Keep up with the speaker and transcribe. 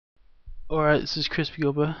Alright, this is Crispy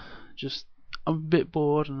Gubber. I'm a bit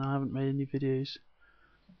bored and I haven't made any videos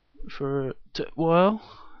for a while,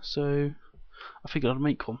 so I figured I'd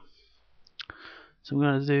make one. So I'm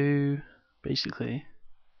going to do, basically,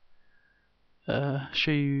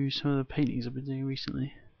 show you some of the paintings I've been doing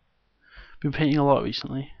recently. I've been painting a lot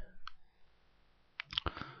recently.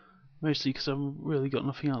 Mostly because I've really got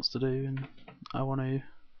nothing else to do and I want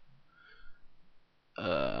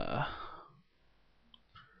to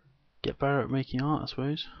get better at making art, I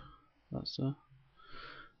suppose. That's the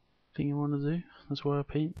thing I want to do. That's why I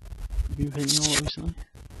paint. I've been painting a lot recently.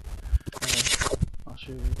 I'll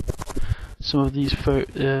show you some of these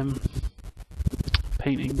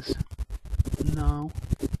paintings now.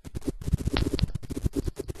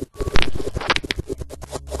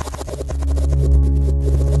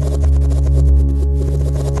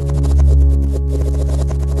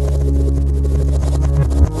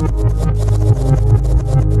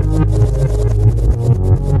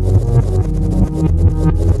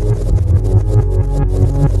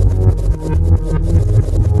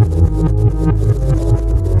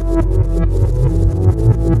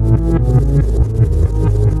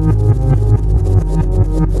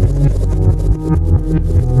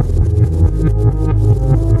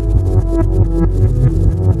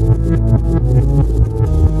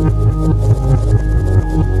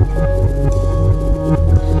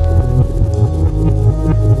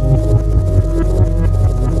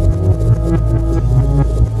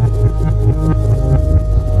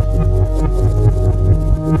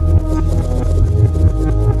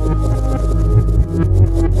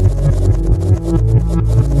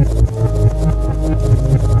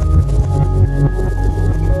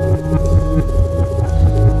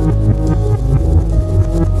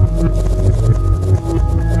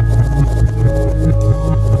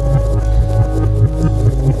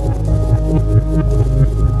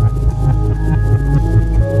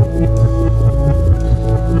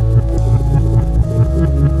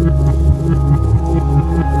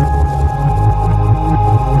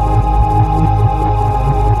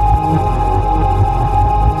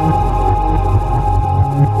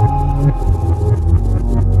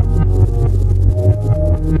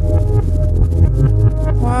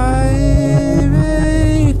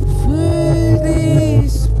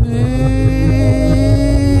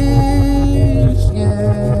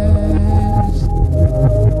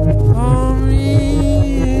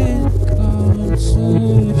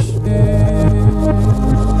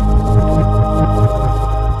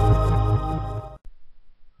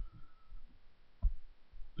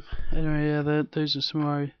 Anyway, yeah, those are some of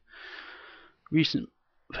my recent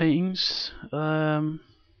paintings.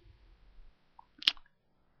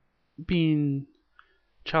 Been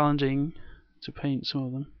challenging to paint some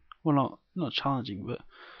of them. Well, not challenging, but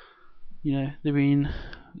you know,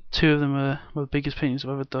 two of them are the biggest paintings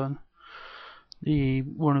I've ever done. The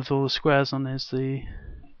one with all the squares on is the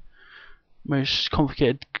most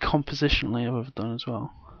complicated compositionally I've ever done as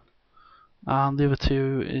well. And the other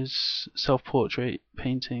two is self-portrait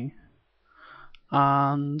painting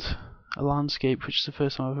and a landscape, which is the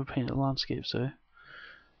first time I've ever painted a landscape, so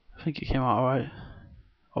I think it came out alright.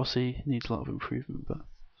 Obviously it needs a lot of improvement, but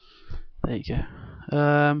there you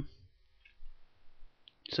go.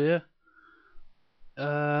 So yeah,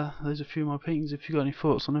 there's a few of my paintings. If you got any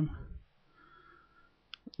thoughts on them,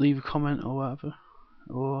 leave a comment or whatever,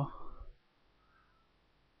 or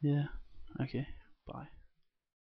yeah, okay, bye.